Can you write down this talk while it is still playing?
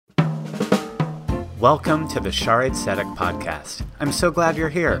Welcome to the Shaarei Tzedek podcast. I'm so glad you're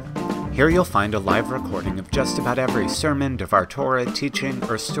here. Here you'll find a live recording of just about every sermon, Devar Torah, teaching,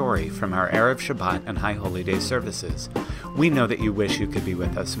 or story from our Erev Shabbat and High Holy Day services. We know that you wish you could be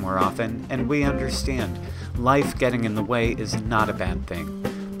with us more often, and we understand. Life getting in the way is not a bad thing.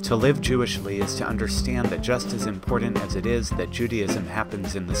 To live Jewishly is to understand that just as important as it is that Judaism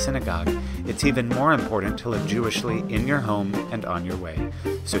happens in the synagogue, it's even more important to live Jewishly in your home and on your way.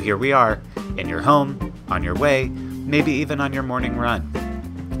 So here we are, in your home, on your way, maybe even on your morning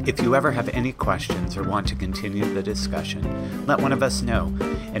run. If you ever have any questions or want to continue the discussion, let one of us know,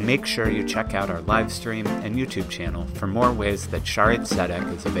 and make sure you check out our live stream and YouTube channel for more ways that Shaarei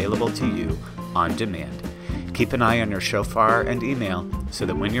Tzedek is available to you on demand. Keep an eye on your shofar and email so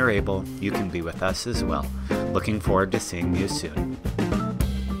that when you're able, you can be with us as well. Looking forward to seeing you soon.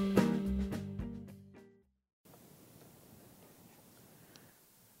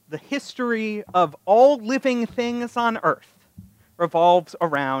 The history of all living things on Earth revolves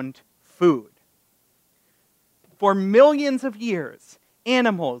around food. For millions of years,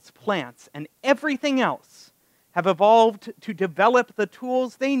 animals, plants, and everything else have evolved to develop the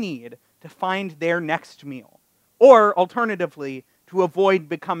tools they need to find their next meal, or alternatively, to avoid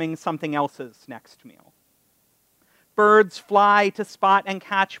becoming something else's next meal. Birds fly to spot and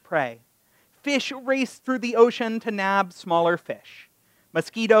catch prey. Fish race through the ocean to nab smaller fish.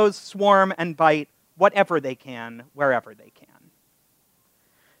 Mosquitoes swarm and bite whatever they can, wherever they can.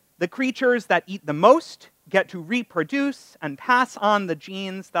 The creatures that eat the most get to reproduce and pass on the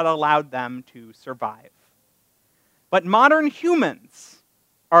genes that allowed them to survive. But modern humans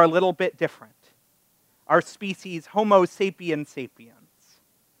are a little bit different. Our species, Homo sapiens sapiens.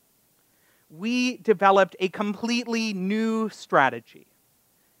 We developed a completely new strategy.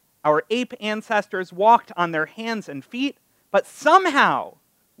 Our ape ancestors walked on their hands and feet, but somehow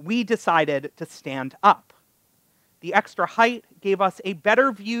we decided to stand up. The extra height gave us a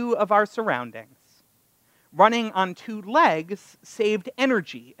better view of our surroundings. Running on two legs saved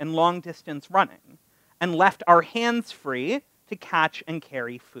energy in long-distance running and left our hands free to catch and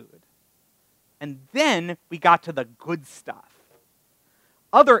carry food. And then we got to the good stuff.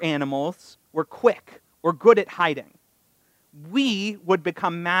 Other animals were quick or good at hiding. We would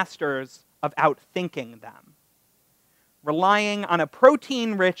become masters of outthinking them. Relying on a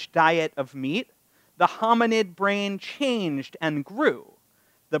protein-rich diet of meat, the hominid brain changed and grew.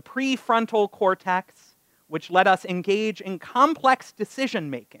 The prefrontal cortex, which let us engage in complex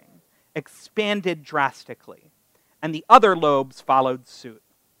decision-making, expanded drastically, and the other lobes followed suit.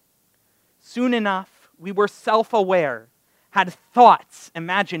 Soon enough, we were self-aware, had thoughts,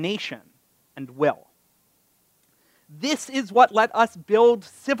 imagination, and will. This is what let us build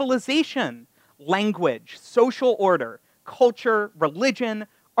civilization, language, social order, culture, religion,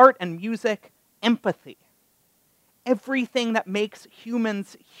 art and music, empathy. Everything that makes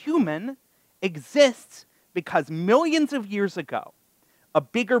humans human exists because millions of years ago, a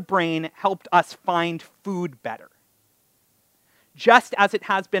bigger brain helped us find food better. Just as it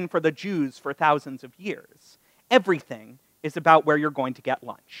has been for the Jews for thousands of years, everything is about where you're going to get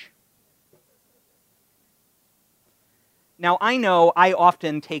lunch. Now, I know I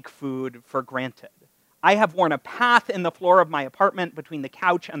often take food for granted. I have worn a path in the floor of my apartment between the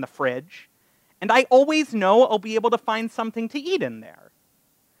couch and the fridge, and I always know I'll be able to find something to eat in there.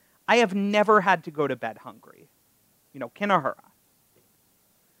 I have never had to go to bed hungry. Kinahura.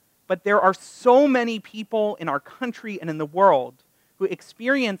 But there are so many people in our country and in the world who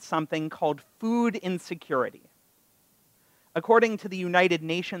experience something called food insecurity. According to the United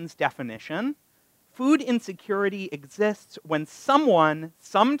Nations definition, food insecurity exists when someone,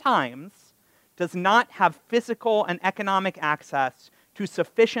 sometimes, does not have physical and economic access to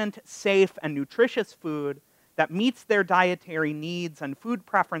sufficient, safe, and nutritious food that meets their dietary needs and food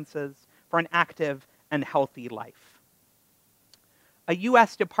preferences for an active and healthy life. A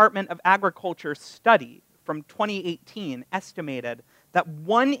U.S. Department of Agriculture study from 2018 estimated that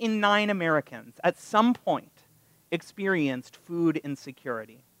 1 in 9 Americans at some point experienced food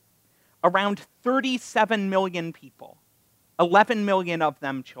insecurity. Around 37 million people, 11 million of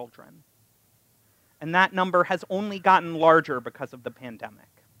them children. And that number has only gotten larger because of the pandemic.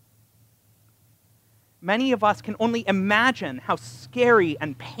 Many of us can only imagine how scary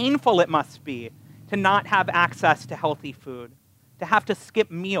and painful it must be to not have access to healthy food, to have to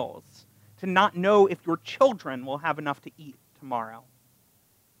skip meals, to not know if your children will have enough to eat tomorrow.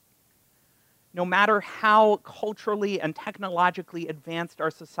 No matter how culturally and technologically advanced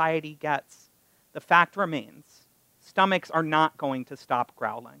our society gets, the fact remains, stomachs are not going to stop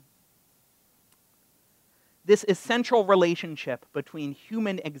growling. This essential relationship between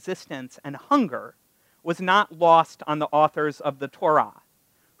human existence and hunger was not lost on the authors of the Torah,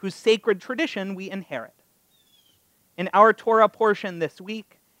 whose sacred tradition we inherit. In our Torah portion this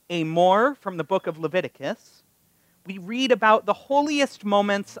week, Amor from the book of Leviticus, we read about the holiest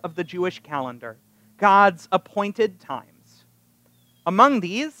moments of the Jewish calendar, God's appointed times. Among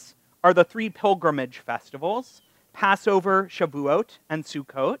these are the 3 pilgrimage festivals, Passover, Shavuot, and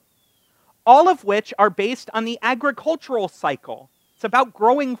Sukkot, all of which are based on the agricultural cycle. It's about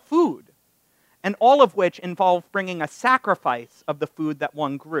growing food, and all of which involve bringing a sacrifice of the food that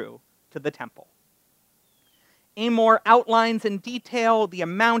one grew to the temple. Amor outlines in detail the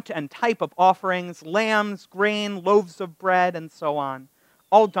amount and type of offerings, lambs, grain, loaves of bread, and so on,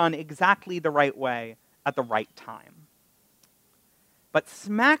 all done exactly the right way at the right time. But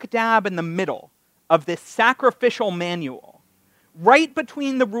smack dab in the middle of this sacrificial manual, right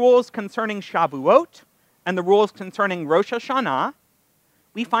between the rules concerning Shavuot and the rules concerning Rosh Hashanah,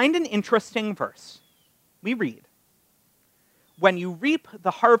 we find an interesting verse. We read, "When you reap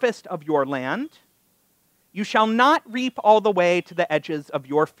the harvest of your land, you shall not reap all the way to the edges of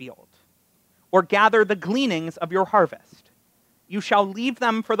your field, or gather the gleanings of your harvest. You shall leave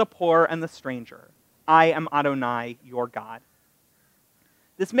them for the poor and the stranger. I am Adonai, your God."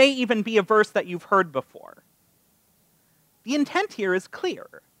 This may even be a verse that you've heard before. The intent here is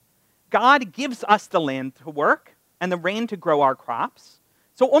clear. God gives us the land to work and the rain to grow our crops,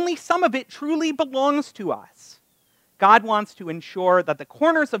 so only some of it truly belongs to us. God wants to ensure that the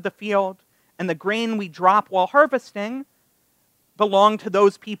corners of the field and the grain we drop while harvesting belong to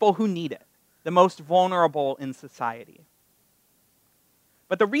those people who need it, the most vulnerable in society.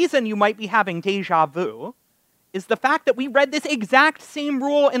 But the reason you might be having déjà vu is the fact that we read this exact same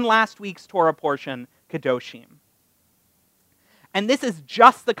rule in last week's Torah portion, Kedoshim. And this is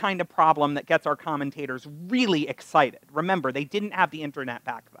just the kind of problem that gets our commentators really excited. Remember, they didn't have the internet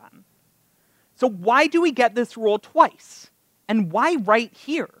back then. So why do we get this rule twice? And why right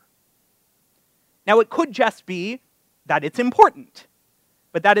here? Now, it could just be that it's important,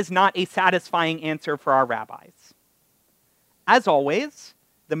 but that is not a satisfying answer for our rabbis. As always,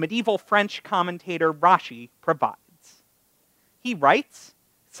 the medieval French commentator Rashi provides. He writes,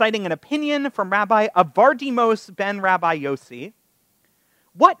 citing an opinion from Rabbi Avardimos ben Rabbi Yossi,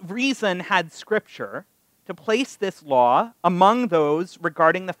 "What reason had Scripture to place this law among those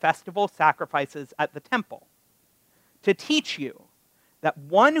regarding the festival sacrifices at the temple? To teach you that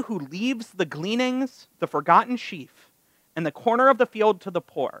one who leaves the gleanings, the forgotten sheaf, and the corner of the field to the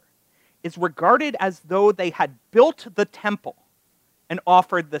poor is regarded as though they had built the temple and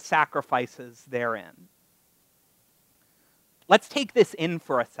offered the sacrifices therein." Let's take this in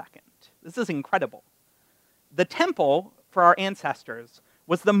for a second. This is incredible. The temple, for our ancestors,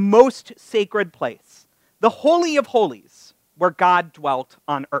 was the most sacred place, the Holy of Holies, where God dwelt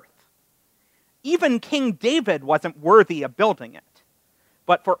on earth. Even King David wasn't worthy of building it.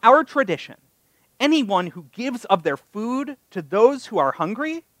 But for our tradition, anyone who gives of their food to those who are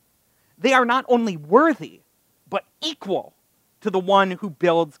hungry, they are not only worthy, but equal to the one who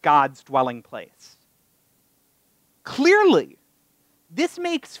builds God's dwelling place. Clearly, this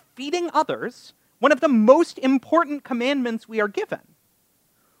makes feeding others one of the most important commandments we are given.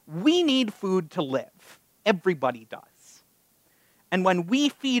 We need food to live. Everybody does. And when we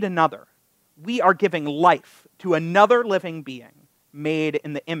feed another, we are giving life to another living being made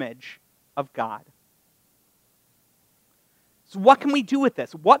in the image of God. So what can we do with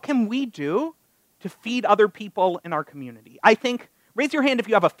this? What can we do to feed other people in our community? I think, raise your hand if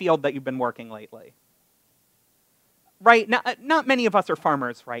you have a field that you've been working lately. Right, not many of us are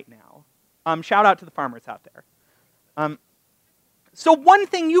farmers right now. Shout out to the farmers out there. So one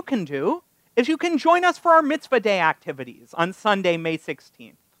thing you can do is you can join us for our Mitzvah Day activities on Sunday, May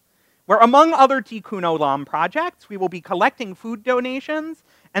 16th, where among other Tikkun Olam projects, we will be collecting food donations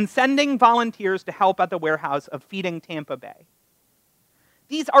and sending volunteers to help at the warehouse of Feeding Tampa Bay.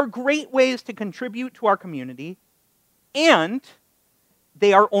 These are great ways to contribute to our community, and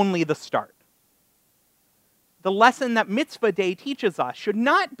they are only the start. The lesson that Mitzvah Day teaches us should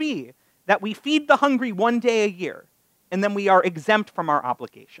not be that we feed the hungry one day a year, and then we are exempt from our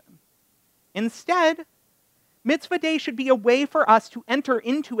obligation. Instead, Mitzvah Day should be a way for us to enter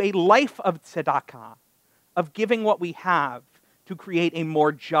into a life of tzedakah, of giving what we have to create a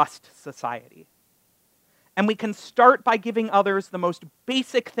more just society. And we can start by giving others the most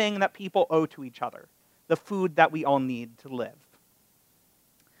basic thing that people owe to each other, the food that we all need to live.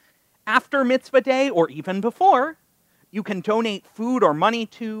 After Mitzvah Day, or even before, you can donate food or money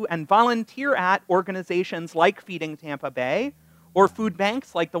to and volunteer at organizations like Feeding Tampa Bay, or food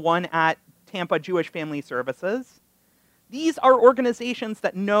banks like the one at Tampa Jewish Family Services. These are organizations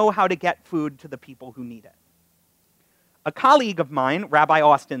that know how to get food to the people who need it. A colleague of mine, Rabbi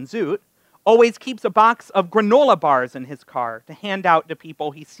Austin Zoot, always keeps a box of granola bars in his car to hand out to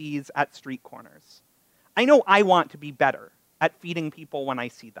people he sees at street corners. I know I want to be better at feeding people when I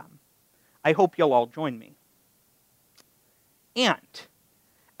see them. I hope you'll all join me. And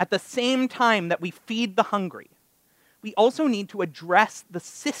at the same time that we feed the hungry, we also need to address the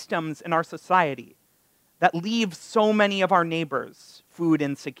systems in our society that leave so many of our neighbors food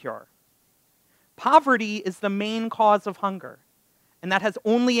insecure. Poverty is the main cause of hunger, and that has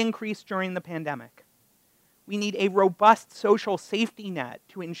only increased during the pandemic. We need a robust social safety net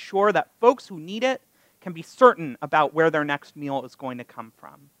to ensure that folks who need it can be certain about where their next meal is going to come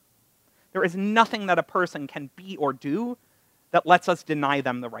from. There is nothing that a person can be or do that lets us deny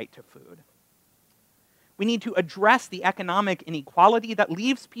them the right to food. We need to address the economic inequality that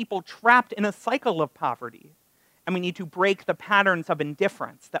leaves people trapped in a cycle of poverty. And we need to break the patterns of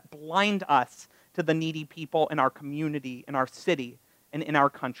indifference that blind us to the needy people in our community, in our city, and in our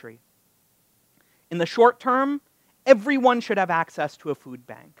country. In the short term, everyone should have access to a food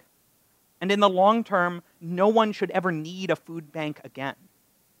bank. And in the long term, no one should ever need a food bank again.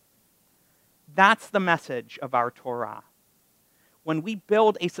 That's the message of our Torah. When we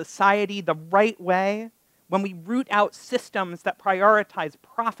build a society the right way, when we root out systems that prioritize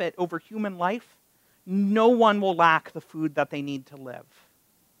profit over human life, no one will lack the food that they need to live.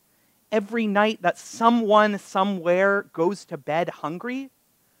 Every night that someone somewhere goes to bed hungry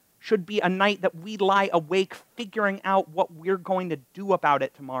should be a night that we lie awake figuring out what we're going to do about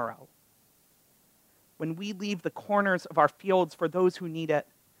it tomorrow. When we leave the corners of our fields for those who need it,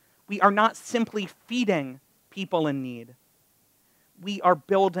 we are not simply feeding people in need. We are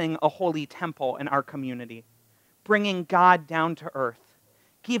building a holy temple in our community, bringing God down to earth,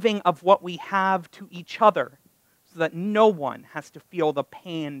 giving of what we have to each other so that no one has to feel the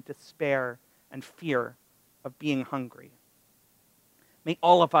pain, despair, and fear of being hungry. May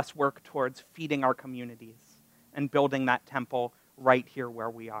all of us work towards feeding our communities and building that temple right here where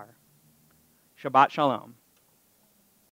we are. Shabbat Shalom.